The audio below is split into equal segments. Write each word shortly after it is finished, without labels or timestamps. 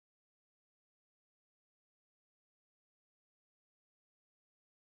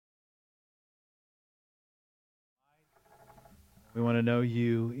We want to know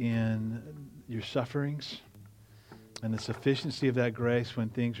you in your sufferings and the sufficiency of that grace when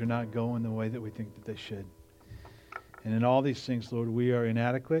things are not going the way that we think that they should. And in all these things, Lord, we are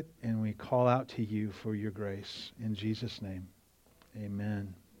inadequate, and we call out to you for your grace. In Jesus' name,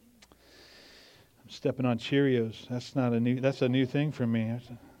 amen. I'm stepping on Cheerios. That's a new thing for me.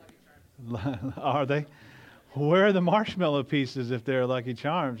 Are they? Where are the marshmallow pieces if they're Lucky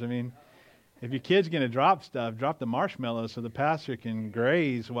Charms? I mean, if your kid's going to drop stuff, drop the marshmallows so the pastor can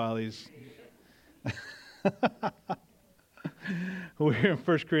graze while he's... We're in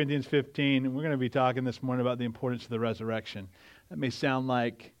 1 Corinthians 15, and we're going to be talking this morning about the importance of the resurrection. That may sound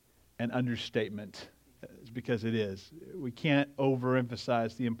like an understatement. It's because it is. We can't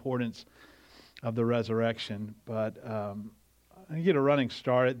overemphasize the importance of the resurrection, but I'm going to get a running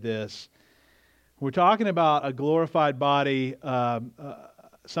start at this. We're talking about a glorified body,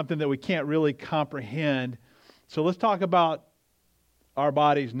 something that we can't really comprehend. So let's talk about our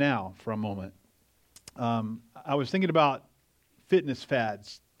bodies now for a moment. I was thinking about fitness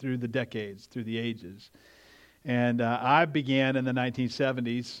fads through the decades, through the ages. And I began in the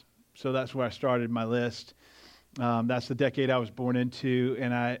 1970s, so that's where I started my list. That's the decade I was born into,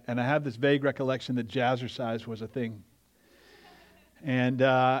 and I have this vague recollection that jazzercise was a thing. And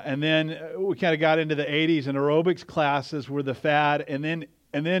then we kind of got into the 80s, and aerobics classes were the fad. And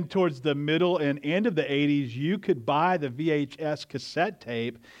then towards the middle and end of the 80s, you could buy the VHS cassette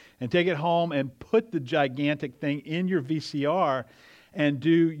tape and take it home and put the gigantic thing in your VCR and do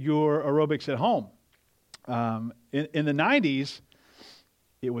your aerobics at home. In the 90s,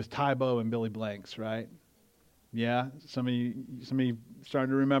 it was Tybo and Billy Blanks, right? Yeah, some of you starting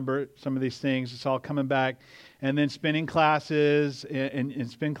to remember some of these things. It's all coming back. And then spinning classes,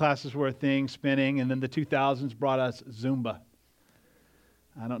 and spin classes were a thing, spinning. And then the 2000s brought us Zumba.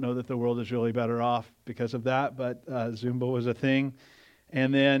 I don't know that the world is really better off because of that, but Zumba was a thing.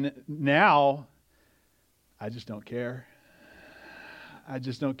 And then now, I just don't care. I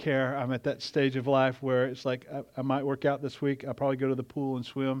just don't care. I'm at that stage of life where it's like, I might work out this week. I'll probably go to the pool and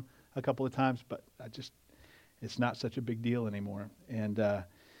swim a couple of times, but it's not such a big deal anymore. And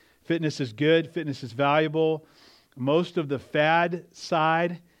fitness is good. Fitness is valuable. Most of the fad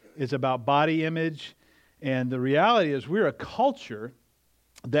side is about body image. And the reality is we're a culture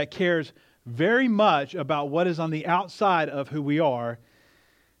that cares very much about what is on the outside of who we are.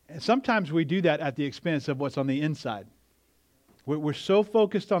 And sometimes we do that at the expense of what's on the inside. We're so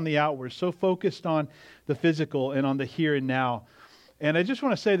focused on the outward, so focused on the physical and on the here and now. And I just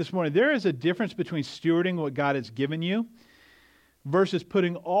want to say this morning, there is a difference between stewarding what God has given you versus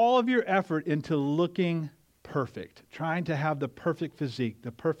putting all of your effort into looking perfect, trying to have the perfect physique,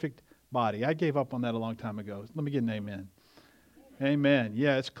 the perfect body. I gave up on that a long time ago. Let me get an amen. Amen.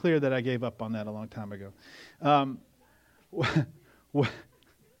 Yeah, it's clear that I gave up on that a long time ago.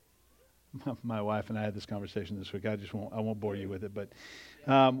 My wife and I had this conversation this week. I won't bore you with it, but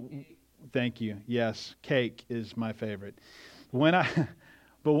thank you. Yes, cake is my favorite. When I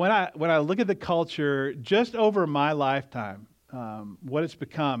look at the culture just over my lifetime, what it's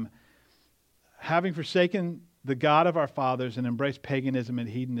become, having forsaken the God of our fathers and embraced paganism and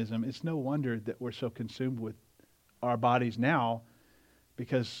hedonism, it's no wonder that we're so consumed with our bodies now,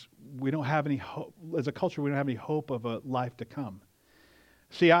 because we don't have any hope. As a culture, we don't have any hope of a life to come.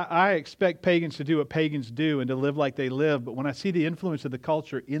 See, I expect pagans to do what pagans do and to live like they live, but when I see the influence of the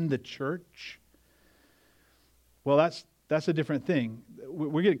culture in the church, well, that's a different thing.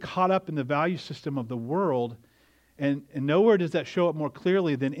 We're getting caught up in the value system of the world, and nowhere does that show up more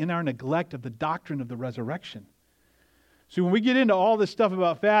clearly than in our neglect of the doctrine of the resurrection. So when we get into all this stuff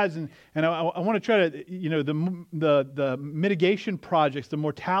about fads, and I want to try to, the mitigation projects, the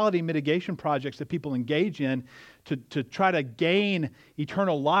mortality mitigation projects that people engage in to try to gain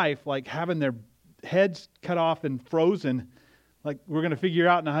eternal life, like having their heads cut off and frozen, like we're going to figure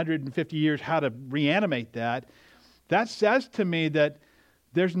out in 150 years how to reanimate that. That says to me that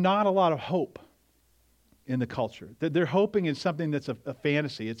there's not a lot of hope in the culture. That they're hoping in something that's a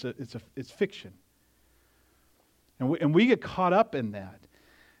fantasy. It's fiction. And we get caught up in that.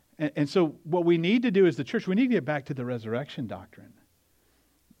 And so what we need to do as the church, we need to get back to the resurrection doctrine.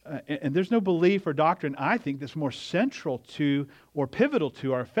 And there's no belief or doctrine, I think, that's more central to or pivotal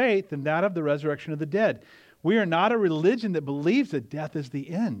to our faith than that of the resurrection of the dead. We are not a religion that believes that death is the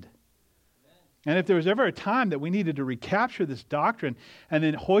end. And if there was ever a time that we needed to recapture this doctrine and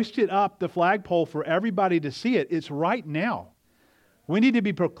then hoist it up the flagpole for everybody to see it, it's right now. We need to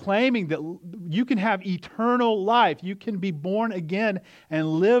be proclaiming that you can have eternal life. You can be born again and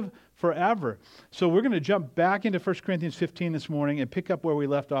live forever. So we're going to jump back into 1 Corinthians 15 this morning and pick up where we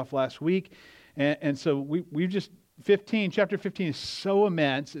left off last week. And so we just chapter 15 is so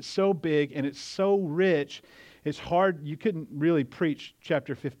immense, it's so big, and it's so rich. It's hard. You couldn't really preach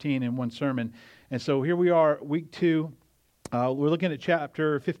chapter 15 in one sermon. And so here we are, week 2. We're looking at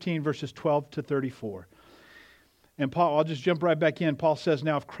chapter 15, verses 12 to 34. And Paul, I'll just jump right back in. Paul says,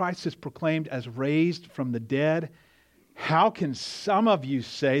 now if Christ is proclaimed as raised from the dead, how can some of you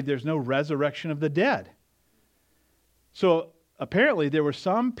say there's no resurrection of the dead? So apparently there were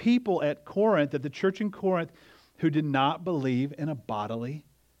some people at Corinth, at the church in Corinth, who did not believe in a bodily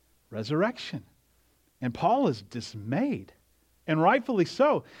resurrection. And Paul is dismayed, and rightfully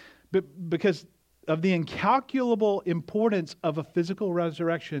so, because of the incalculable importance of a physical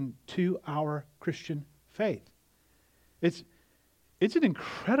resurrection to our Christian faith. It's an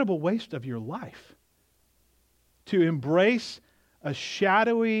incredible waste of your life to embrace a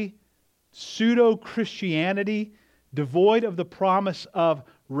shadowy pseudo-Christianity devoid of the promise of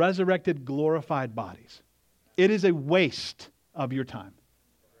resurrected, glorified bodies. It is a waste of your time.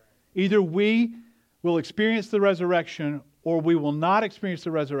 Either we will experience the resurrection or we will not experience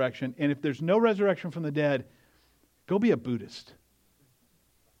the resurrection. And if there's no resurrection from the dead, go be a Buddhist.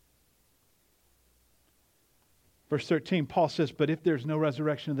 Verse 13, Paul says, but if there's no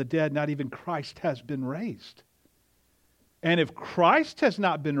resurrection of the dead, not even Christ has been raised. And if Christ has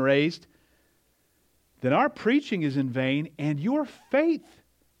not been raised, then our preaching is in vain and your faith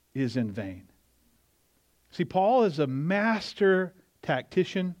is in vain. See, Paul is a master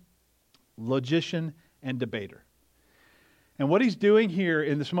tactician, logician, and debater. And what he's doing here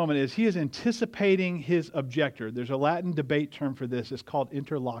in this moment is he is anticipating his objector. There's a Latin debate term for this. It's called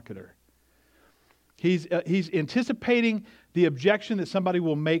interlocutor. He's anticipating the objection that somebody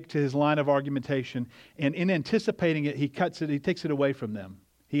will make to his line of argumentation, and in anticipating it, he takes it away from them.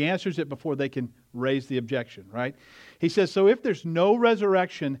 He answers it before they can raise the objection, right? He says, so if there's no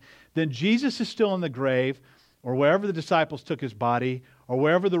resurrection, then Jesus is still in the grave, or wherever the disciples took his body, or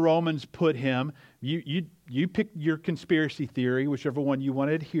wherever the Romans put him. You pick your conspiracy theory, whichever one you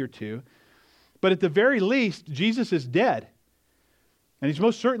want to adhere to. But at the very least, Jesus is dead. And he's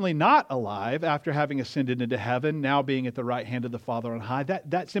most certainly not alive after having ascended into heaven, now being at the right hand of the Father on high.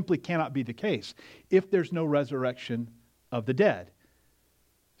 That simply cannot be the case if there's no resurrection of the dead.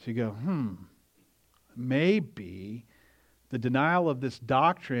 So you go, maybe the denial of this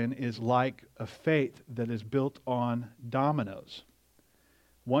doctrine is like a faith that is built on dominoes.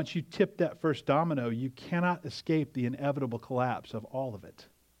 Once you tip that first domino, you cannot escape the inevitable collapse of all of it.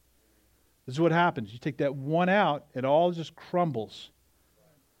 This is what happens. You take that one out, it all just crumbles.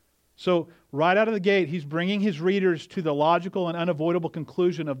 So right out of the gate, he's bringing his readers to the logical and unavoidable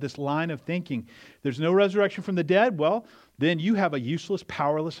conclusion of this line of thinking. There's no resurrection from the dead? Well, then you have a useless,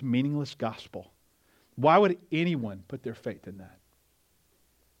 powerless, meaningless gospel. Why would anyone put their faith in that?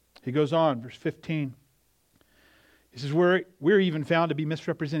 He goes on, verse 15. He says, we're even found to be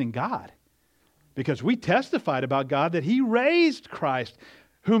misrepresenting God because we testified about God that he raised Christ,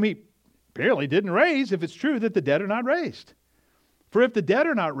 whom he apparently didn't raise if it's true that the dead are not raised. For if the dead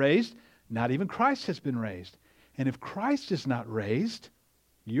are not raised, not even Christ has been raised. And if Christ is not raised,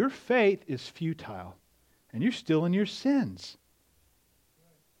 your faith is futile, and you're still in your sins.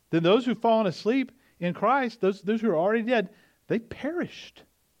 Then those who've fallen asleep in Christ, those who are already dead, they perished.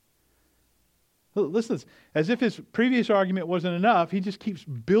 Listen, as if his previous argument wasn't enough, he just keeps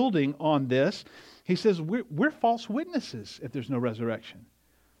building on this. He says, we're false witnesses if there's no resurrection.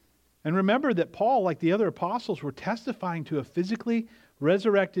 And remember that Paul, like the other apostles, were testifying to a physically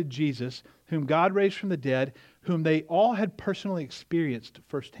resurrected Jesus, whom God raised from the dead, whom they all had personally experienced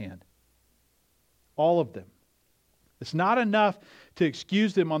firsthand. All of them. It's not enough to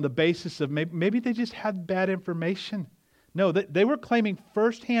excuse them on the basis of maybe they just had bad information. No, they were claiming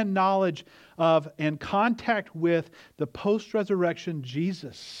firsthand knowledge of and contact with the post-resurrection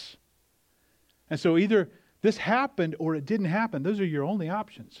Jesus. And so either this happened or it didn't happen. Those are your only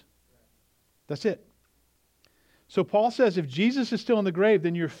options. That's it. So Paul says if Jesus is still in the grave,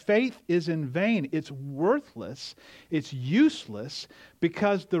 then your faith is in vain. It's worthless. It's useless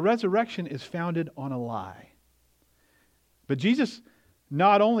because the resurrection is founded on a lie. But Jesus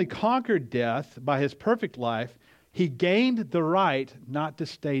not only conquered death by his perfect life, he gained the right not to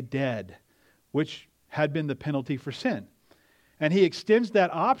stay dead, which had been the penalty for sin. And he extends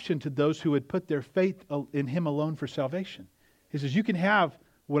that option to those who would put their faith in him alone for salvation. He says, you can have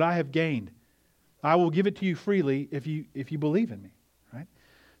what I have gained. I will give it to you freely if you believe in me. Right?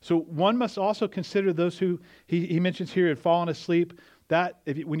 So one must also consider those who, he mentions here, had fallen asleep. That,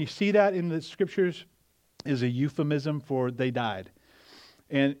 when you see that in the scriptures, is a euphemism for they died.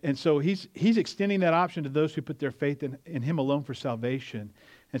 And so he's extending that option to those who put their faith in him alone for salvation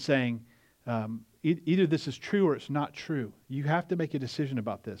and saying, either this is true or it's not true. You have to make a decision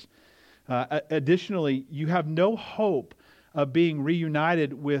about this. Additionally, you have no hope of being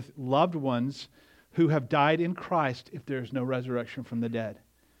reunited with loved ones who have died in Christ if there's no resurrection from the dead.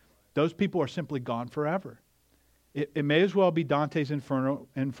 Those people are simply gone forever. It may as well be Dante's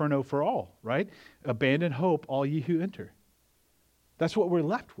Inferno for all, right? Abandon hope, all ye who enter. That's what we're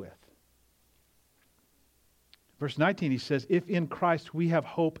left with. Verse 19, he says, if in Christ we have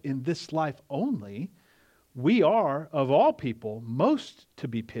hope in this life only, we are, of all people, most to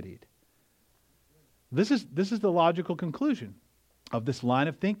be pitied. This is the logical conclusion of this line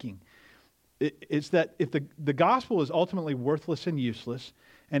of thinking. It's that if the gospel is ultimately worthless and useless,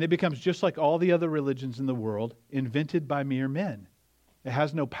 and it becomes just like all the other religions in the world, invented by mere men. It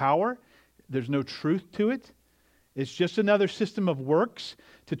has no power. There's no truth to it. It's just another system of works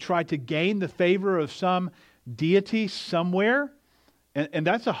to try to gain the favor of some deity somewhere. And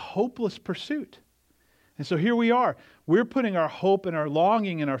that's a hopeless pursuit. And so here we are. We're putting our hope and our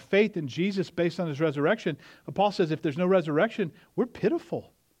longing and our faith in Jesus based on His resurrection. But Paul says if there's no resurrection, we're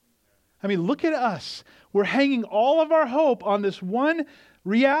pitiful. I mean, look at us. We're hanging all of our hope on this one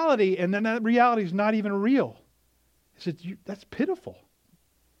reality, and then that reality is not even real. He said, that's pitiful.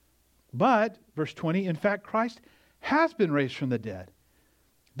 But, verse 20, in fact, Christ has been raised from the dead,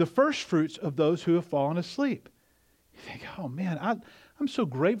 the first fruits of those who have fallen asleep. You think, oh man, I'm so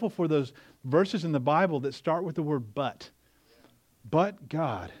grateful for those verses in the Bible that start with the word but. But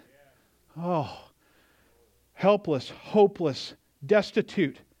God. Oh, helpless, hopeless,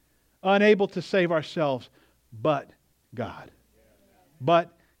 destitute, unable to save ourselves, but God.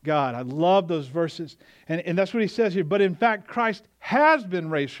 But God. I love those verses. And that's what he says here. But in fact, Christ has been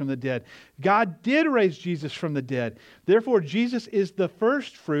raised from the dead. God did raise Jesus from the dead. Therefore, Jesus is the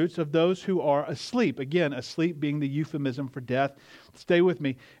first fruits of those who are asleep. Again, asleep being the euphemism for death. Stay with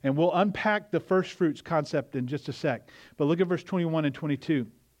me, and we'll unpack the first fruits concept in just a sec. But look at verse 21 and 22.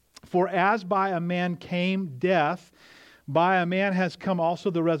 For as by a man came death, by a man has come also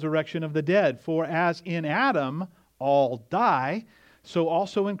the resurrection of the dead. For as in Adam all die, so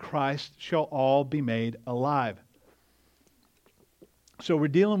also in Christ shall all be made alive. So we're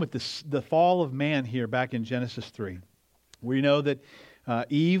dealing with the fall of man here back in Genesis 3. We know that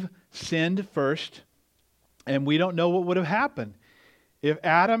Eve sinned first, and we don't know what would have happened if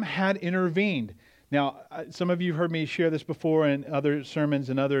Adam had intervened. Now, some of you have heard me share this before in other sermons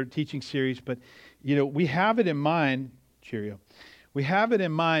and other teaching series, but we have it in mind, cheerio, we have it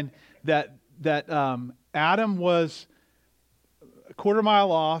in mind that Adam was a quarter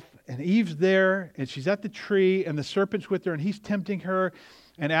mile off, and Eve's there, and she's at the tree, and the serpent's with her, and he's tempting her,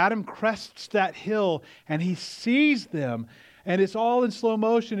 and Adam crests that hill, and he sees them, and it's all in slow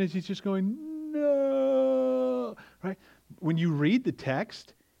motion as he's just going, no, right? When you read the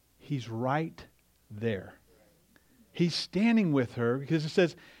text, he's right there. He's standing with her, because it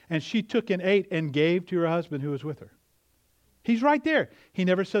says, and she took and ate and gave to her husband who was with her. He's right there. He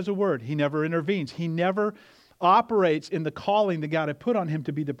never says a word. He never intervenes. He never operates in the calling that God had put on him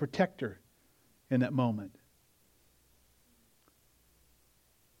to be the protector in that moment.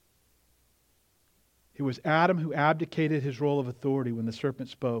 It was Adam who abdicated his role of authority when the serpent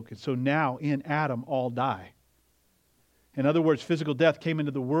spoke. And so now in Adam all die. In other words, physical death came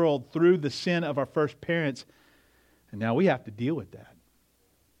into the world through the sin of our first parents. And now we have to deal with that.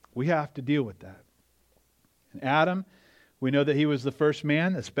 We have to deal with that. And Adam, we know that he was the first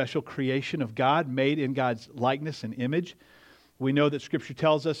man, a special creation of God, made in God's likeness and image. We know that Scripture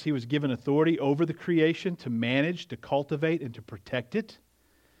tells us he was given authority over the creation to manage, to cultivate, and to protect it.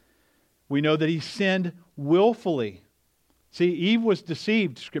 We know that he sinned willfully. See, Eve was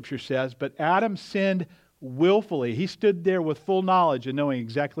deceived, Scripture says, but Adam sinned willfully. He stood there with full knowledge and knowing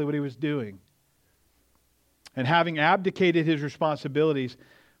exactly what he was doing. And having abdicated his responsibilities,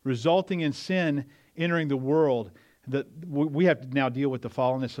 resulting in sin entering the world, that we have to now deal with the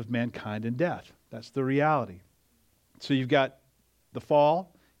fallenness of mankind and death. That's the reality. So you've got the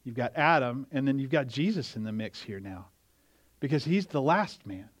fall, you've got Adam, and then you've got Jesus in the mix here now. Because he's the last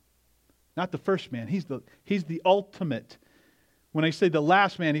man. Not the first man. He's the ultimate. When I say the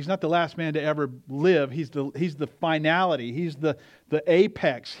last man, he's not the last man to ever live. He's the finality. He's the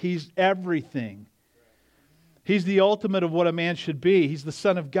apex. He's everything. He's the ultimate of what a man should be. He's the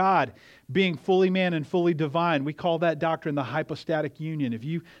Son of God, being fully man and fully divine. We call that doctrine the hypostatic union. If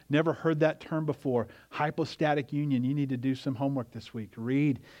you've never heard that term before, hypostatic union, you need to do some homework this week.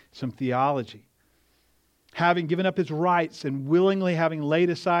 Read some theology. Having given up his rights and willingly having laid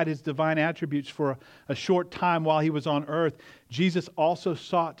aside his divine attributes for a short time while he was on earth, Jesus also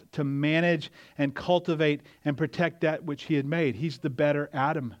sought to manage and cultivate and protect that which he had made. He's the better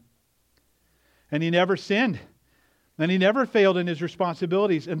Adam. And he never sinned. And he never failed in his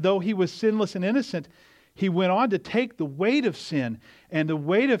responsibilities. And though he was sinless and innocent, he went on to take the weight of sin and the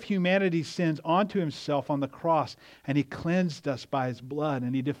weight of humanity's sins onto himself on the cross. And he cleansed us by his blood.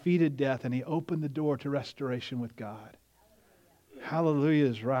 And he defeated death. And he opened the door to restoration with God. Hallelujah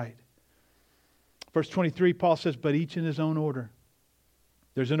is right. Verse 23, Paul says, but each in his own order.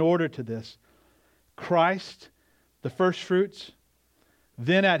 There's an order to this. Christ, the first fruits.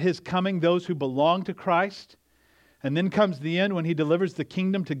 Then at his coming, those who belong to Christ. And then comes the end when he delivers the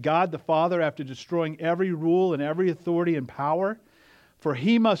kingdom to God the Father after destroying every rule and every authority and power. For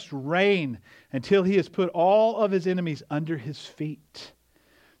he must reign until he has put all of his enemies under his feet.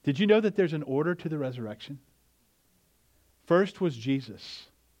 Did you know that there's an order to the resurrection? First was Jesus.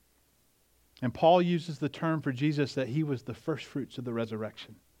 And Paul uses the term for Jesus that he was the first fruits of the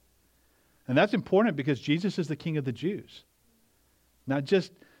resurrection. And that's important because Jesus is the King of the Jews. Not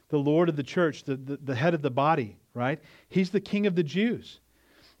just the Lord of the church, the head of the body, right? He's the King of the Jews.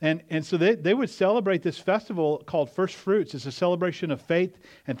 And so they would celebrate this festival called First Fruits. It's a celebration of faith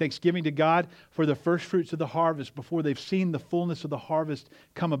and thanksgiving to God for the first fruits of the harvest. Before they've seen the fullness of the harvest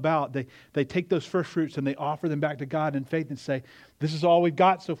come about, they take those first fruits and they offer them back to God in faith and say, this is all we've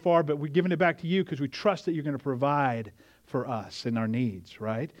got so far, but we're giving it back to you because we trust that you're going to provide for us and our needs,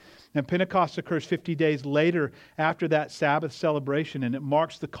 right? And Pentecost occurs 50 days later after that Sabbath celebration, and it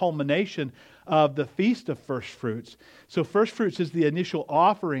marks the culmination of the Feast of First Fruits. So First Fruits is the initial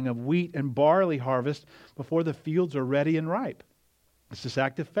offering of wheat and barley harvest before the fields are ready and ripe. It's this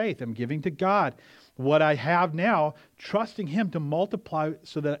act of faith. I'm giving to God what I have now, trusting Him to multiply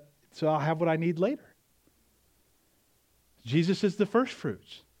so I'll have what I need later. Jesus is the first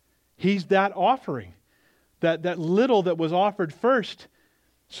fruits. He's that offering. That little that was offered first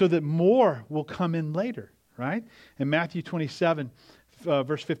so that more will come in later, right? In Matthew 27,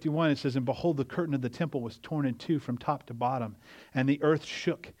 verse 51, it says, and behold, the curtain of the temple was torn in two from top to bottom, and the earth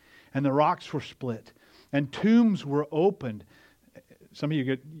shook, and the rocks were split, and tombs were opened. Some of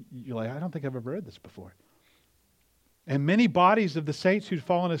you're like, I don't think I've ever read this before. And many bodies of the saints who'd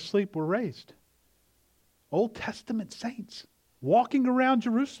fallen asleep were raised. Old Testament saints walking around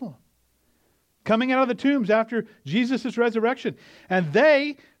Jerusalem, coming out of the tombs after Jesus' resurrection. And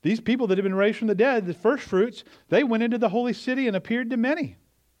these people that had been raised from the dead, the first fruits, they went into the holy city and appeared to many.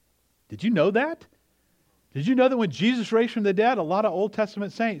 Did you know that? Did you know that when Jesus raised from the dead, a lot of Old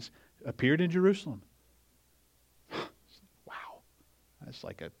Testament saints appeared in Jerusalem? Wow. That's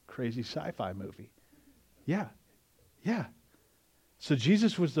like a crazy sci-fi movie. Yeah. So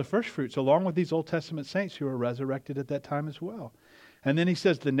Jesus was the first fruits, along with these Old Testament saints who were resurrected at that time as well. And then he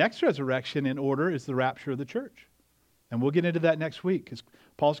says the next resurrection in order is the rapture of the church. And we'll get into that next week because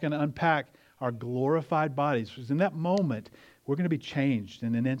Paul's going to unpack our glorified bodies. Because in that moment, we're going to be changed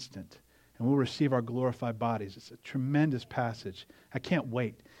in an instant. And we'll receive our glorified bodies. It's a tremendous passage. I can't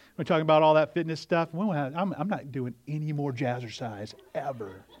wait. We're talking about all that fitness stuff. I'm not doing any more jazzercise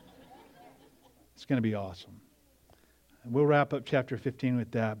ever. It's going to be awesome. And we'll wrap up chapter 15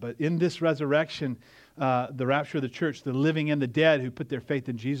 with that. But in this resurrection, the rapture of the church, the living and the dead who put their faith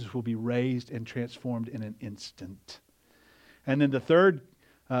in Jesus will be raised and transformed in an instant. And then the third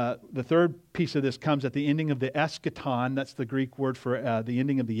piece of this comes at the ending of the eschaton. That's the Greek word for the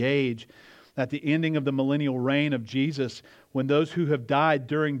ending of the age. At the ending of the millennial reign of Jesus, when those who have died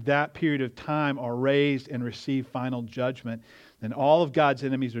during that period of time are raised and receive final judgment, then all of God's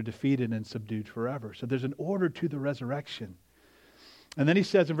enemies are defeated and subdued forever. So there's an order to the resurrection. And then he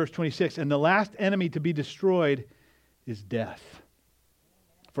says in verse 26, and the last enemy to be destroyed is death.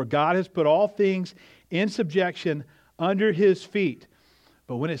 For God has put all things in subjection under His feet.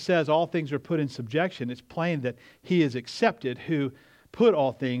 But when it says all things are put in subjection, it's plain that He is accepted who put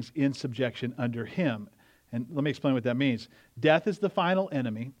all things in subjection under Him. And let me explain what that means. Death is the final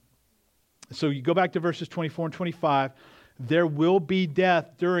enemy. So you go back to verses 24 and 25. There will be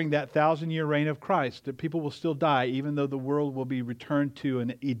death during that 1,000-year reign of Christ. That people will still die, even though the world will be returned to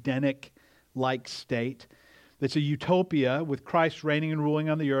an Edenic-like state. It's a utopia with Christ reigning and ruling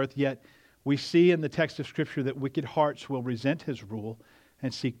on the earth, yet we see in the text of Scripture that wicked hearts will resent His rule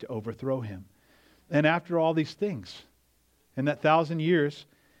and seek to overthrow Him. And after all these things, in that 1,000 years,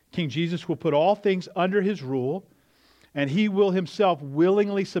 King Jesus will put all things under His rule, and He will Himself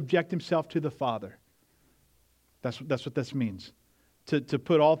willingly subject Himself to the Father. That's what this means. To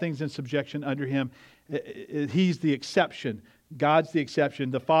put all things in subjection under Him. He's the exception. God's the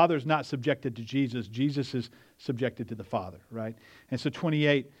exception. The Father is not subjected to Jesus. Jesus is subjected to the Father, right? And so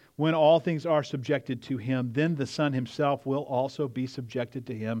 28, when all things are subjected to Him, then the Son Himself will also be subjected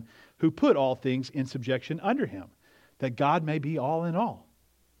to Him who put all things in subjection under Him, that God may be all in all.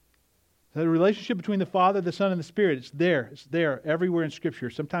 The relationship between the Father, the Son, and the Spirit, it's there. It's there everywhere in Scripture.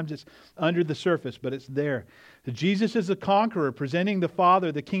 Sometimes it's under the surface, but it's there. That Jesus is the conqueror, presenting the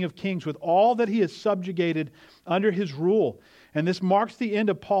Father, the King of Kings, with all that He has subjugated under His rule. And this marks the end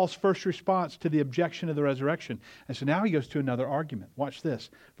of Paul's first response to the objection of the resurrection. And so now he goes to another argument. Watch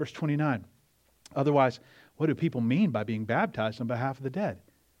this. Verse 29. Otherwise, what do people mean by being baptized on behalf of the dead?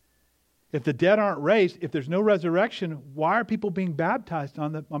 If the dead aren't raised, if there's no resurrection, why are people being baptized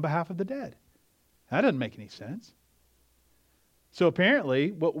on behalf of the dead? That doesn't make any sense. So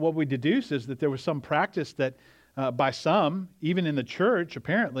apparently, what we deduce is that there was some practice that by some, even in the church,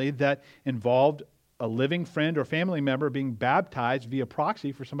 apparently, that involved a living friend or family member being baptized via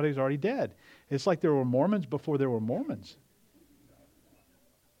proxy for somebody who's already dead. It's like there were Mormons before there were Mormons.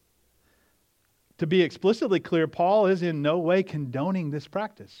 To be explicitly clear, Paul is in no way condoning this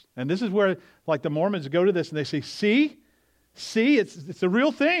practice. And this is where, like, the Mormons go to this and they say, see, it's a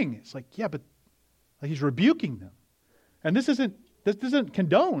real thing. It's like, yeah, but like, he's rebuking them. And this doesn't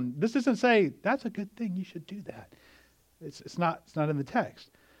condone. This doesn't say, that's a good thing, you should do that. It's not in the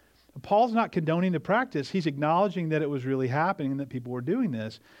text. Paul's not condoning the practice. He's acknowledging that it was really happening and that people were doing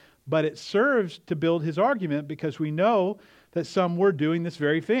this. But it serves to build his argument because we know that some were doing this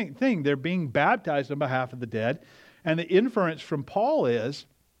very thing. They're being baptized on behalf of the dead. And the inference from Paul is,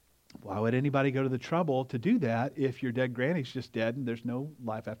 why would anybody go to the trouble to do that if your dead granny's just dead and there's no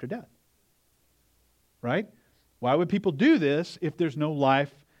life after death? Right? Why would people do this if there's no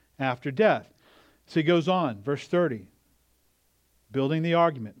life after death? So he goes on, verse 30, building the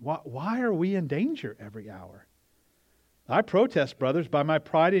argument. Why are we in danger every hour? I protest, brothers, by my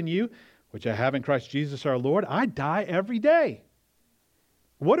pride in you, which I have in Christ Jesus our Lord, I die every day.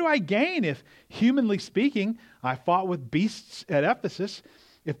 What do I gain if, humanly speaking, I fought with beasts at Ephesus?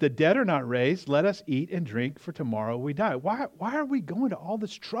 If the dead are not raised, let us eat and drink, for tomorrow we die. Why are we going to all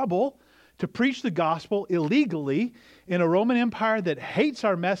this trouble to preach the gospel illegally in a Roman Empire that hates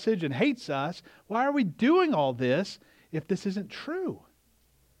our message and hates us? Why are we doing all this if this isn't true?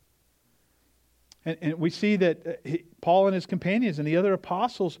 And we see that Paul and his companions and the other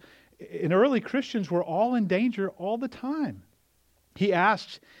apostles and early Christians were all in danger all the time. He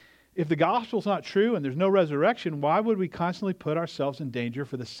asks, if the gospel's not true and there's no resurrection, why would we constantly put ourselves in danger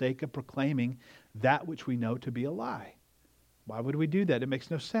for the sake of proclaiming that which we know to be a lie? Why would we do that? It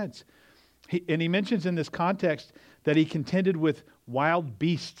makes no sense. He mentions in this context that he contended with wild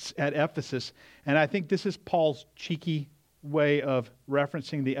beasts at Ephesus. And I think this is Paul's cheeky way of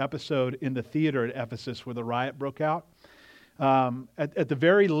referencing the episode in the theater at Ephesus where the riot broke out. At the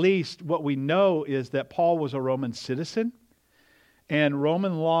very least, what we know is that Paul was a Roman citizen, and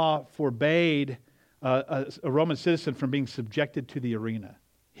Roman law forbade a Roman citizen from being subjected to the arena.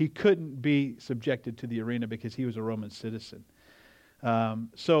 He couldn't be subjected to the arena because he was a Roman citizen.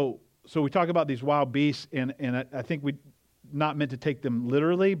 So we talk about these wild beasts, and I think we not meant to take them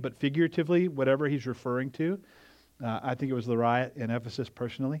literally, but figuratively, whatever he's referring to. I think it was the riot in Ephesus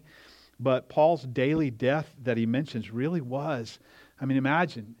personally. But Paul's daily death that he mentions really was, I mean,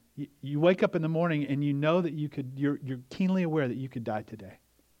 imagine, you wake up in the morning and you know that you're keenly aware that you could die today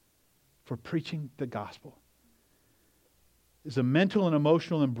for preaching the gospel. It's a mental and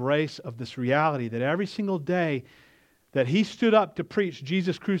emotional embrace of this reality that every single day that he stood up to preach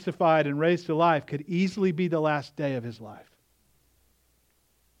Jesus crucified and raised to life could easily be the last day of his life.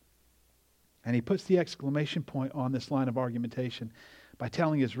 And he puts the exclamation point on this line of argumentation by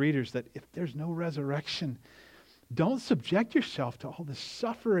telling his readers that if there's no resurrection, don't subject yourself to all this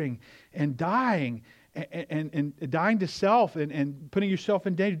suffering and dying and dying to self and putting yourself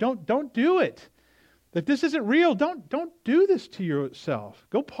in danger. Don't do it. If this isn't real, don't do this to yourself.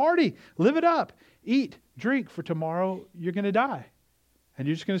 Go party, live it up, eat, drink, for tomorrow you're going to die. And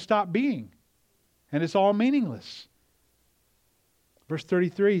you're just going to stop being. And it's all meaningless. Verse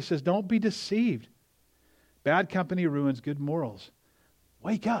 33, he says, don't be deceived. Bad company ruins good morals.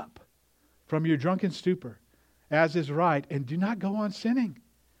 Wake up from your drunken stupor, as is right, and do not go on sinning.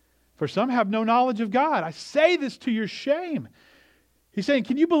 For some have no knowledge of God. I say this to your shame. He's saying,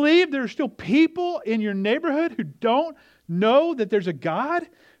 can you believe there are still people in your neighborhood who don't know that there's a God,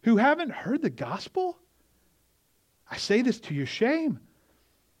 who haven't heard the gospel? I say this to your shame.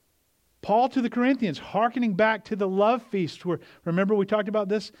 Paul to the Corinthians, hearkening back to the love feast, where, remember we talked about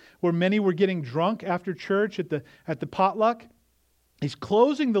this, where many were getting drunk after church at the potluck. He's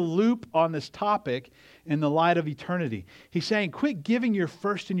closing the loop on this topic in the light of eternity. He's saying, quit giving your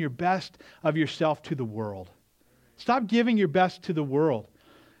first and your best of yourself to the world. Stop giving your best to the world.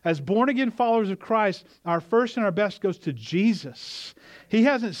 As born-again followers of Christ, our first and our best goes to Jesus. He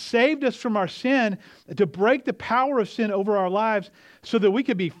hasn't saved us from our sin to break the power of sin over our lives so that we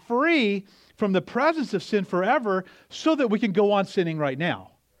could be free from the presence of sin forever so that we can go on sinning right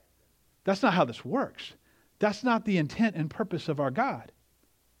now. That's not how this works. That's not the intent and purpose of our God.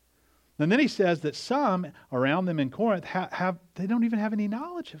 And then he says that some around them in Corinth they don't even have any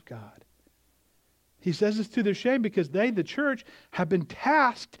knowledge of God. He says this to their shame because they, the church, have been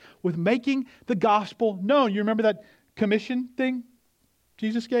tasked with making the gospel known. You remember that commission thing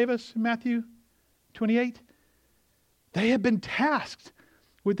Jesus gave us in Matthew 28? They have been tasked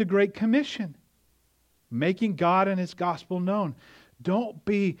with the Great Commission, making God and His gospel known.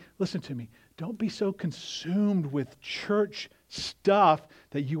 Listen to me, don't be so consumed with church stuff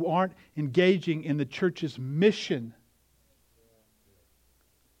that you aren't engaging in the church's mission.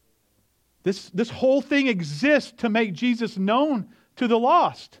 This whole thing exists to make Jesus known to the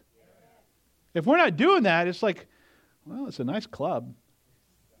lost. If we're not doing that, it's like, well, it's a nice club.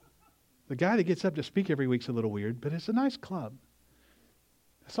 The guy that gets up to speak every week's a little weird, but it's a nice club.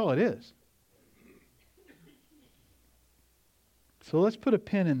 That's all it is. So let's put a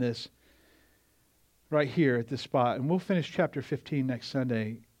pin in this right here at this spot, and we'll finish chapter 15 next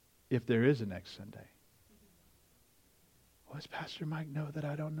Sunday, if there is a next Sunday. Does Pastor Mike know that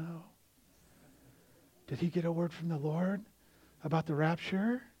I don't know? Did he get a word from the Lord about the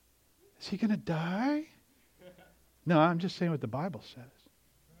rapture? Is he going to die? No, I'm just saying what the Bible says.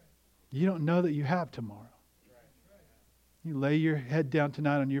 You don't know that you have tomorrow. You lay your head down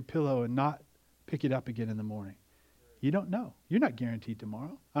tonight on your pillow and not pick it up again in the morning. You don't know. You're not guaranteed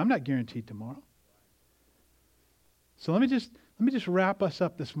tomorrow. I'm not guaranteed tomorrow. So let me just wrap us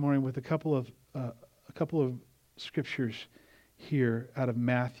up this morning with a couple of scriptures here out of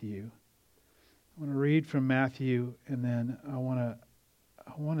Matthew. I want to read from Matthew, and then I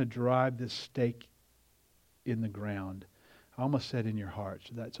want to drive this stake in the ground. I almost said in your heart,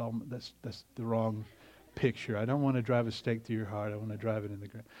 so that's the wrong picture. I don't want to drive a stake through your heart. I want to drive it in the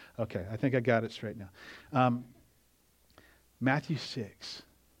ground. Okay, I think I got it straight now. Matthew 6.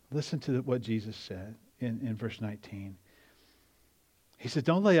 Listen to what Jesus said in verse 19. He said,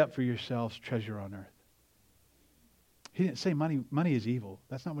 "Don't lay up for yourselves treasure on earth." He didn't say money is evil.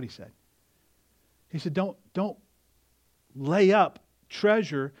 That's not what he said. He said, don't lay up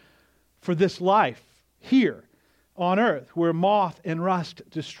treasure for this life here on earth, where moth and rust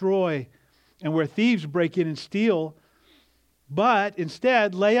destroy and where thieves break in and steal. But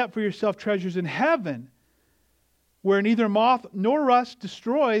instead, lay up for yourself treasures in heaven, where neither moth nor rust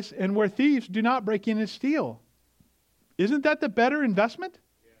destroys and where thieves do not break in and steal. Isn't that the better investment?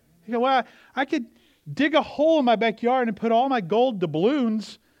 You go, well, I could dig a hole in my backyard and put all my gold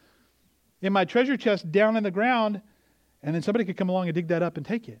doubloons in my treasure chest down in the ground, and then somebody could come along and dig that up and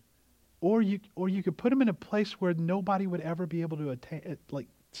take it. Or you could put them in a place where nobody would ever be able to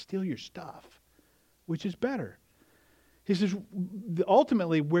steal your stuff, which is better. He says,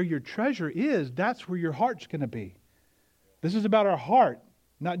 ultimately, where your treasure is, that's where your heart's going to be. This is about our heart,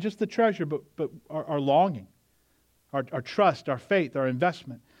 not just the treasure, but our longing, our trust, our faith, our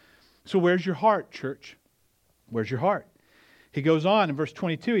investment. So where's your heart, church? Where's your heart? He goes on in verse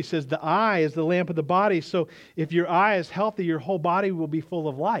 22, he says, the eye is the lamp of the body. So if your eye is healthy, your whole body will be full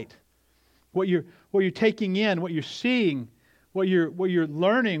of light. What you're taking in, what you're seeing, what you're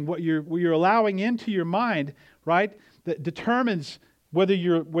learning, what you're allowing into your mind, right? That determines whether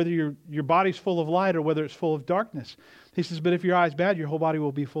your body's full of light or whether it's full of darkness. He says, but if your eye is bad, your whole body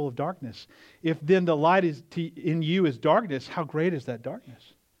will be full of darkness. If then the light in you is darkness, how great is that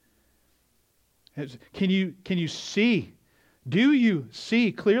darkness? Can you see? Do you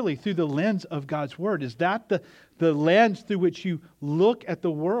see clearly through the lens of God's Word? Is that the lens through which you look at the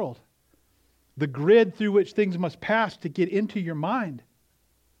world? The grid through which things must pass to get into your mind?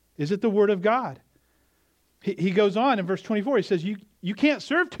 Is it the Word of God? He goes on in verse 24. He says, you can't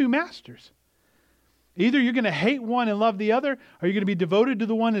serve two masters. Either you're going to hate one and love the other, or you're going to be devoted to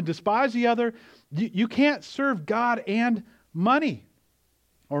the one and despise the other. You can't serve God and money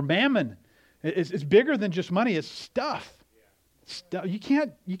or mammon. It's bigger than just money. It's stuff. You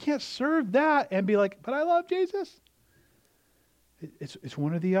can't serve that and be like, but I love Jesus. It's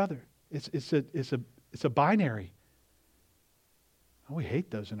one or the other. It's a binary. Oh, we hate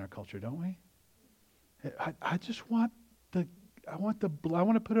those in our culture, don't we? I just want I want to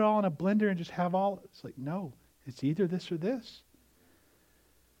put it all in a blender and just have all. It's like, no, it's either this or this.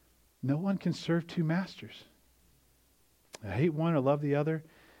 No one can serve two masters. I hate one or love the other.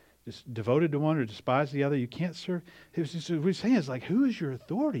 Just devoted to one or despise the other. You can't serve. What we're saying is like, who is your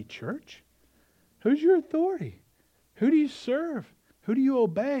authority, church? Who's your authority? Who do you serve? Who do you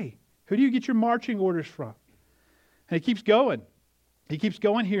obey? Who do you get your marching orders from? And he keeps going. He keeps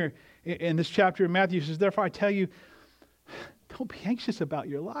going here in this chapter in Matthew. He says, therefore I tell you, don't be anxious about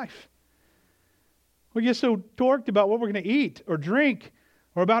your life. We get so torqued about what we're going to eat or drink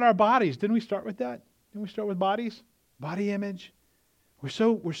or about our bodies. Didn't we start with that? Didn't we start with bodies? Body image. We're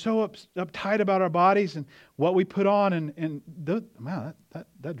so uptight about our bodies and what we put on, and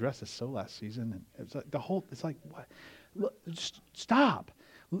that dress is so last season, and it's like what? Look, just stop.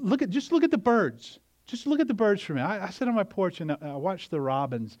 Just look at the birds. Just look at the birds for me. I sit on my porch and I watch the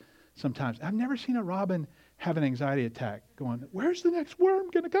robins sometimes. I've never seen a robin have an anxiety attack going, where's the next worm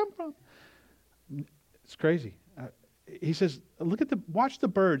going to come from? It's crazy. He says, watch the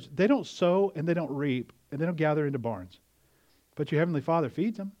birds. They don't sow and they don't reap and they don't gather into barns. But your Heavenly Father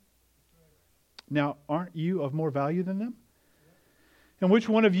feeds them. Now, aren't you of more value than them? And which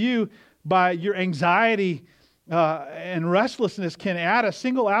one of you, by your anxiety and restlessness, can add a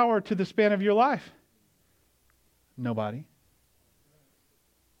single hour to the span of your life? Nobody.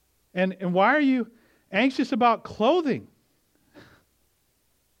 And why are you anxious about clothing?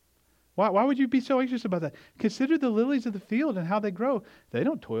 Why would you be so anxious about that? Consider the lilies of the field and how they grow. They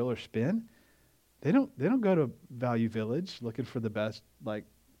don't toil or spin. They don't go to Value Village looking for the best, like,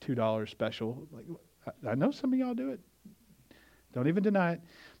 $2 special. Like, I know some of y'all do it. Don't even deny it.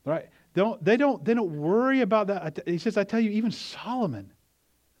 Right? They don't worry about that. He says, I tell you, even Solomon,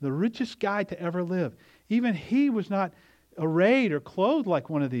 the richest guy to ever live, even he was not arrayed or clothed like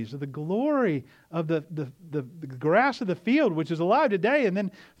one of these. The glory of the grass of the field, which is alive today and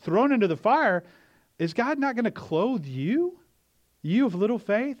then thrown into the fire, is God not going to clothe you? You of little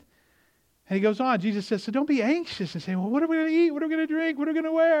faith? And he goes on, Jesus says, so don't be anxious and say, well, what are we going to eat? What are we going to drink? What are we going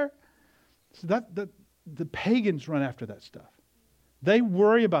to wear? So the pagans run after that stuff. They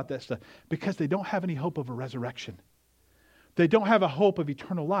worry about that stuff because they don't have any hope of a resurrection. They don't have a hope of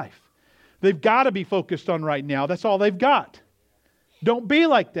eternal life. They've got to be focused on right now. That's all they've got. Don't be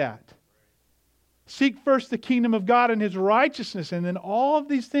like that. Seek first the kingdom of God and His righteousness, and then all of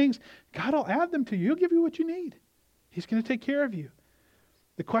these things, God will add them to you. He'll give you what you need. He's going to take care of you.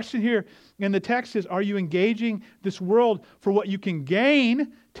 The question here in the text is, are you engaging this world for what you can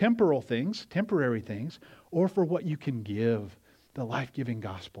gain, temporal things, temporary things, or for what you can give, the life-giving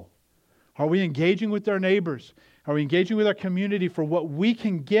gospel? Are we engaging with our neighbors? Are we engaging with our community for what we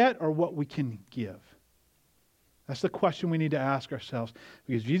can get or what we can give? That's the question we need to ask ourselves.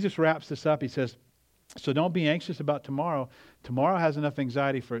 Because Jesus wraps this up. He says, so don't be anxious about tomorrow. Tomorrow has enough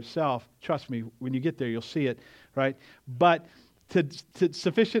anxiety for itself. Trust me, when you get there, you'll see it, right? But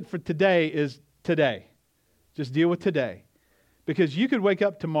sufficient for today is today. Just deal with today. Because you could wake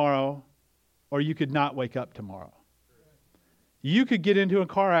up tomorrow or you could not wake up tomorrow. You could get into a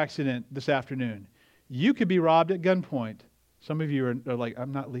car accident this afternoon. You could be robbed at gunpoint. Some of you are like,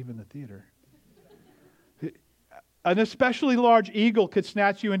 I'm not leaving the theater. An especially large eagle could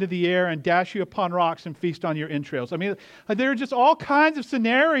snatch you into the air and dash you upon rocks and feast on your entrails. I mean, there are just all kinds of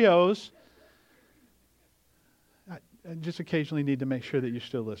scenarios. I just occasionally need to make sure that you're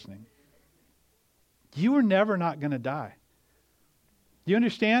still listening. You were never not going to die. Do you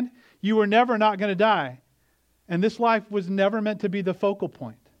understand? You were never not going to die. And this life was never meant to be the focal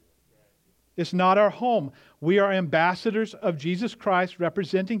point. It's not our home. We are ambassadors of Jesus Christ,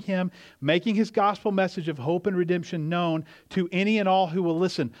 representing Him, making His gospel message of hope and redemption known to any and all who will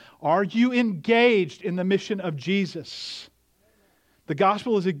listen. Are you engaged in the mission of Jesus? The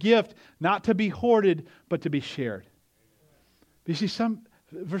gospel is a gift not to be hoarded, but to be shared. You see,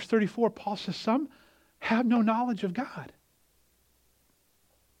 verse 34, Paul says, some have no knowledge of God.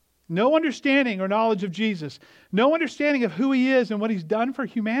 No understanding or knowledge of Jesus. No understanding of who He is and what He's done for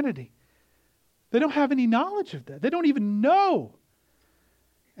humanity. They don't have any knowledge of that. They don't even know.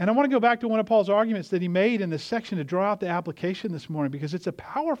 And I want to go back to one of Paul's arguments that he made in this section to draw out the application this morning, because it's a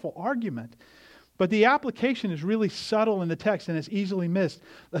powerful argument. But the application is really subtle in the text and it's easily missed,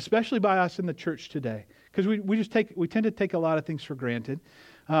 especially by us in the church today. Because we tend to take a lot of things for granted.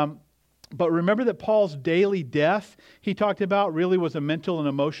 But remember that Paul's daily death, he talked about, really was a mental and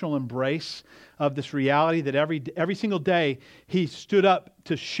emotional embrace of this reality that every single day he stood up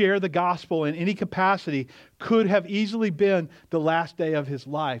to share the gospel in any capacity could have easily been the last day of his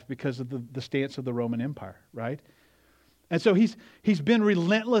life because of the stance of the Roman Empire, right? And so he's been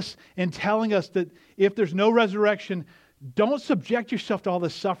relentless in telling us that if there's no resurrection, don't subject yourself to all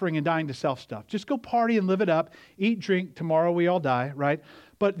this suffering and dying to self stuff. Just go party and live it up. Eat, drink. Tomorrow we all die, right?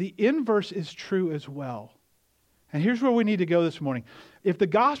 But the inverse is true as well. And here's where we need to go this morning. If the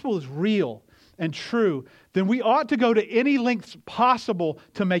gospel is real and true, then we ought to go to any lengths possible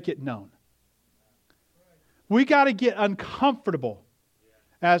to make it known. We got to get uncomfortable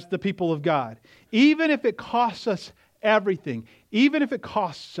as the people of God, even if it costs us everything, even if it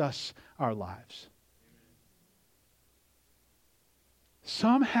costs us our lives.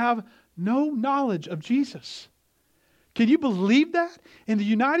 Some have no knowledge of Jesus. Can you believe that? In the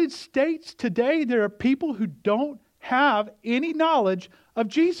United States today, there are people who don't have any knowledge of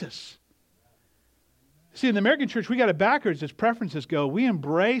Jesus. See, in the American church, we got it backwards as preferences go. We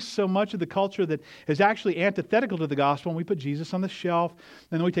embrace so much of the culture that is actually antithetical to the gospel, and we put Jesus on the shelf,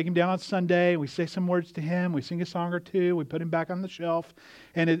 and then we take him down on Sunday, and we say some words to him, we sing a song or two, we put him back on the shelf,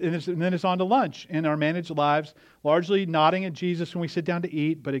 and then it's on to lunch in our managed lives, largely nodding at Jesus when we sit down to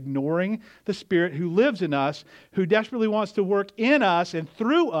eat, but ignoring the Spirit who lives in us, who desperately wants to work in us and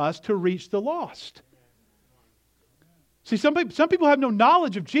through us to reach the lost. See, some people have no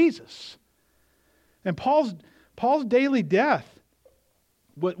knowledge of Jesus. And Paul's daily death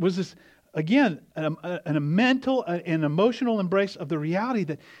was this, again, a mental and emotional embrace of the reality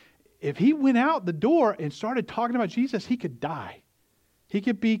that if he went out the door and started talking about Jesus, he could die. He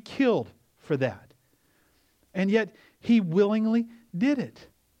could be killed for that. And yet, he willingly did it.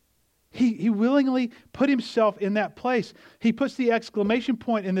 He willingly put himself in that place. He puts the exclamation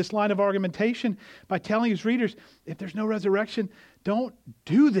point in this line of argumentation by telling his readers, if there's no resurrection, don't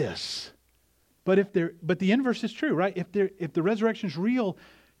do this. But the inverse is true, right? If the resurrection is real,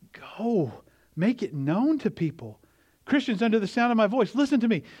 go make it known to people. Christians under the sound of my voice, listen to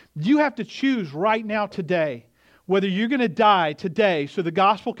me. You have to choose right now today whether you're going to die today so the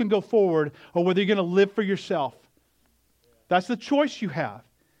gospel can go forward or whether you're going to live for yourself. That's the choice you have.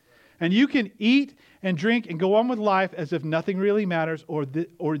 And you can eat and drink and go on with life as if nothing really matters, or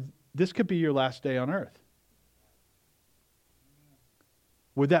this could be your last day on earth.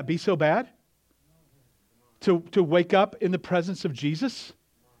 Would that be so bad? To wake up in the presence of Jesus?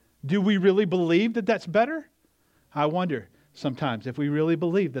 Do we really believe that that's better? I wonder sometimes if we really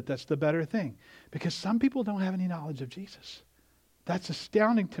believe that that's the better thing. Because some people don't have any knowledge of Jesus. That's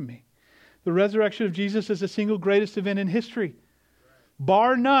astounding to me. The resurrection of Jesus is the single greatest event in history.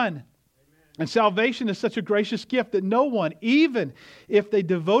 Bar none. And salvation is such a gracious gift that no one, even if they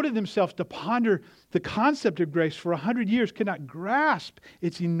devoted themselves to ponder the concept of grace for 100 years, cannot grasp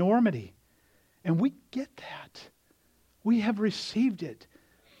its enormity. And we get that. We have received it.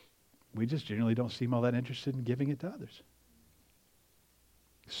 We just generally don't seem all that interested in giving it to others.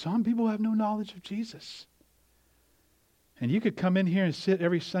 Some people have no knowledge of Jesus. And you could come in here and sit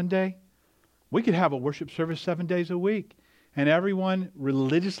every Sunday. We could have a worship service 7 days a week. And everyone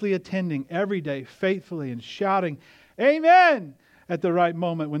religiously attending every day, faithfully and shouting, Amen! At the right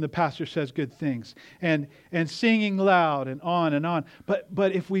moment when the pastor says good things, and singing loud and on and on.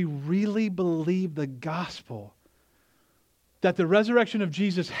 But if we really believe the gospel, that the resurrection of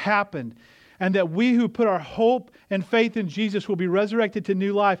Jesus happened, and that we who put our hope and faith in Jesus will be resurrected to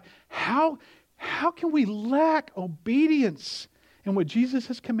new life, how can we lack obedience in what Jesus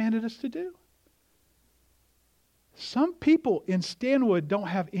has commanded us to do? Some people in Stanwood don't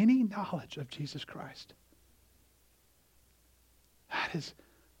have any knowledge of Jesus Christ. That is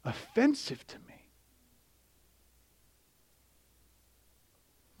offensive to me.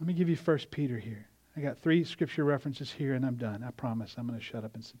 Let me give you 1 Peter here. I got 3 scripture references here and I'm done. I promise I'm going to shut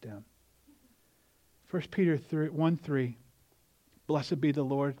up and sit down. 1 Peter 1:3. Blessed be the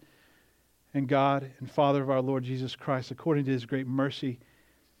Lord and God and Father of our Lord Jesus Christ. According to His great mercy,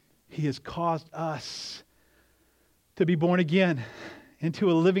 He has caused us to be born again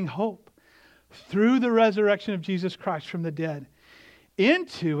into a living hope through the resurrection of Jesus Christ from the dead,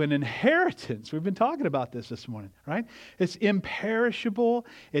 into an inheritance. We've been talking about this morning, right? It's imperishable,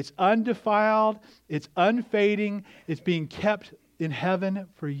 it's undefiled, it's unfading, it's being kept in heaven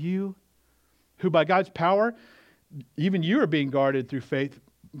for you, who by God's power, even you are being guarded through faith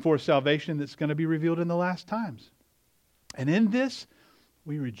for salvation that's going to be revealed in the last times. And in this,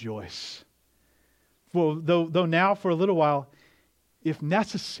 we rejoice. Well, though now for a little while, if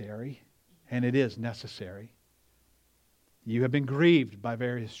necessary, and it is necessary, you have been grieved by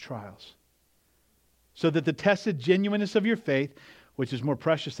various trials, so that the tested genuineness of your faith, which is more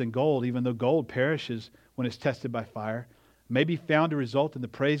precious than gold, even though gold perishes when it's tested by fire, may be found to result in the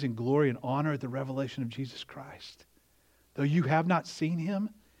praise and glory and honor at the revelation of Jesus Christ. Though you have not seen Him,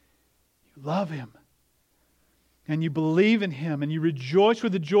 you love Him. And you believe in Him, and you rejoice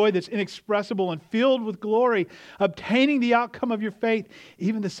with a joy that's inexpressible and filled with glory, obtaining the outcome of your faith,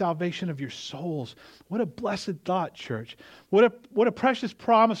 even the salvation of your souls. What a blessed thought, church. What a precious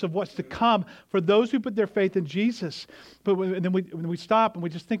promise of what's to come for those who put their faith in Jesus. But then we stop and we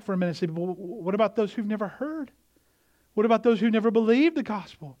just think for a minute and say, well, what about those who've never heard? What about those who never believed the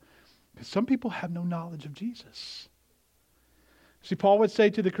gospel? Because some people have no knowledge of Jesus. See, Paul would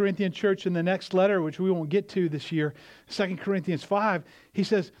say to the Corinthian church in the next letter, which we won't get to this year, 2 Corinthians 5, he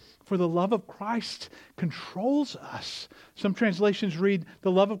says, for the love of Christ controls us. Some translations read,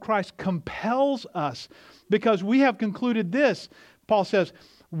 the love of Christ compels us, because we have concluded this. Paul says,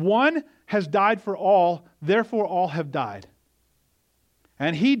 one has died for all, therefore all have died.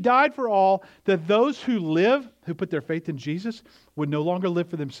 And he died for all, that those who live, who put their faith in Jesus, would no longer live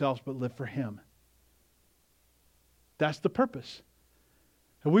for themselves, but live for him. That's the purpose.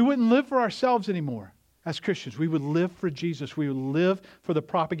 And we wouldn't live for ourselves anymore as Christians. We would live for Jesus. We would live for the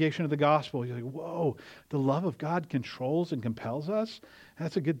propagation of the gospel. You're like, whoa, the love of God controls and compels us?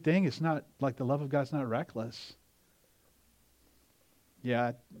 That's a good thing. It's not like the love of God's not reckless. Yeah,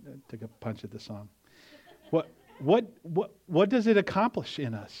 I took a punch at the song. What does it accomplish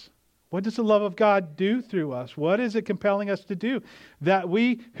in us? What does the love of God do through us? What is it compelling us to do? That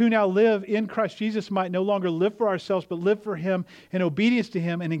we who now live in Christ Jesus might no longer live for ourselves, but live for him in obedience to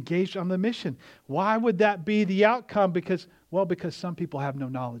him and engaged on the mission. Why would that be the outcome? Because some people have no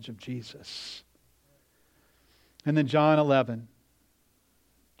knowledge of Jesus. And then John 11.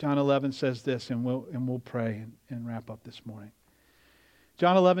 John 11 says this, and we'll pray and wrap up this morning.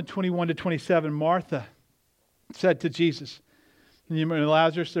 John 11, 21 to 27, Martha said to Jesus, and you remember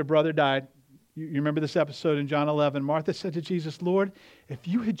Lazarus, their brother, died. You remember this episode in John 11. Martha said to Jesus, Lord, if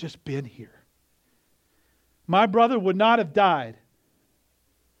you had just been here, my brother would not have died.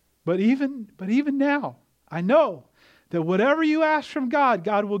 But even now, I know that whatever you ask from God,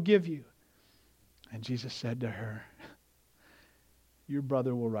 God will give you. And Jesus said to her, your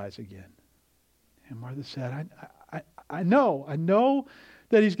brother will rise again. And Martha said, I know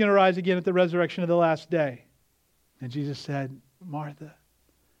that he's going to rise again at the resurrection of the last day. And Jesus said, Martha,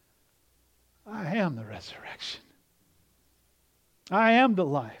 I am the resurrection. I am the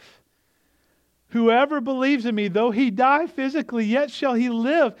life. Whoever believes in me, though he die physically, yet shall he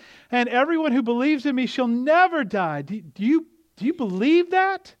live. And everyone who believes in me shall never die. Do you believe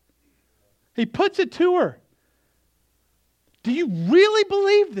that? He puts it to her. Do you really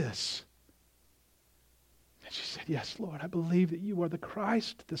believe this? And she said, yes, Lord, I believe that you are the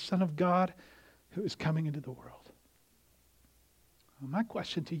Christ, the Son of God, who is coming into the world. Well, my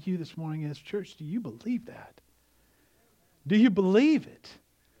question to you this morning is, church, do you believe that? Do you believe it?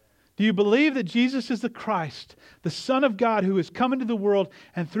 Do you believe that Jesus is the Christ, the Son of God, who has come into the world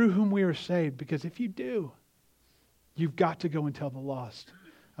and through whom we are saved? Because if you do, you've got to go and tell the lost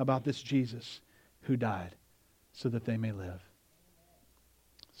about this Jesus who died so that they may live.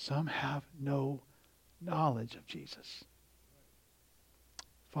 Some have no knowledge of Jesus.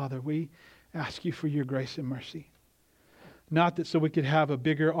 Father, we ask you for your grace and mercy. Not that so we could have a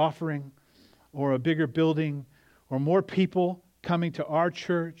bigger offering or a bigger building or more people coming to our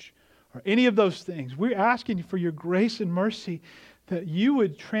church or any of those things. We're asking you for your grace and mercy that you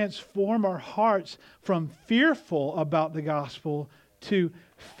would transform our hearts from fearful about the gospel to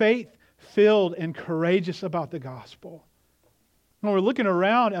faith-filled and courageous about the gospel. When we're looking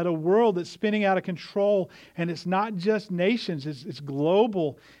around at a world that's spinning out of control, and it's not just nations, it's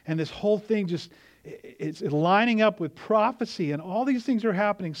global, and this whole thing it's lining up with prophecy, and all these things are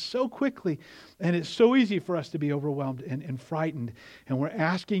happening so quickly, and it's so easy for us to be overwhelmed and frightened. And we're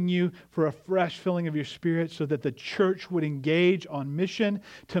asking you for a fresh filling of your Spirit so that the church would engage on mission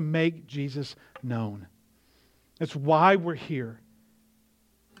to make Jesus known. That's why we're here.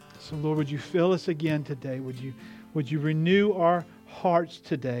 So Lord, would you fill us again today? Would you renew our hearts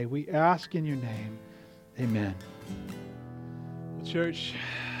today? We ask in your name. Amen. Well, church,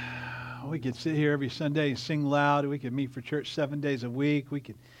 we could sit here every Sunday and sing loud. We could meet for church 7 days a week. We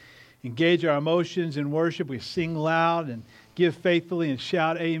could engage our emotions in worship. We sing loud and give faithfully and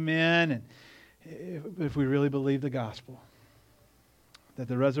shout amen. And if we really believe the gospel, that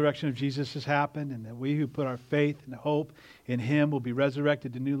the resurrection of Jesus has happened and that we who put our faith and hope in him will be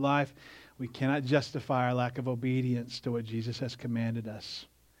resurrected to new life, we cannot justify our lack of obedience to what Jesus has commanded us.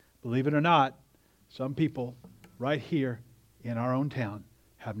 Believe it or not, some people right here in our own town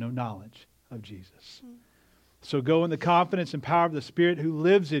have no knowledge of Jesus. So go in the confidence and power of the Spirit who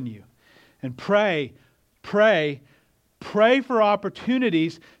lives in you and pray for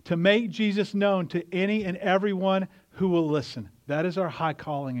opportunities to make Jesus known to any and everyone who will listen. That is our high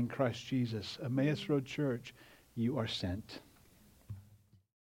calling in Christ Jesus. Emmaus Road Church, you are sent.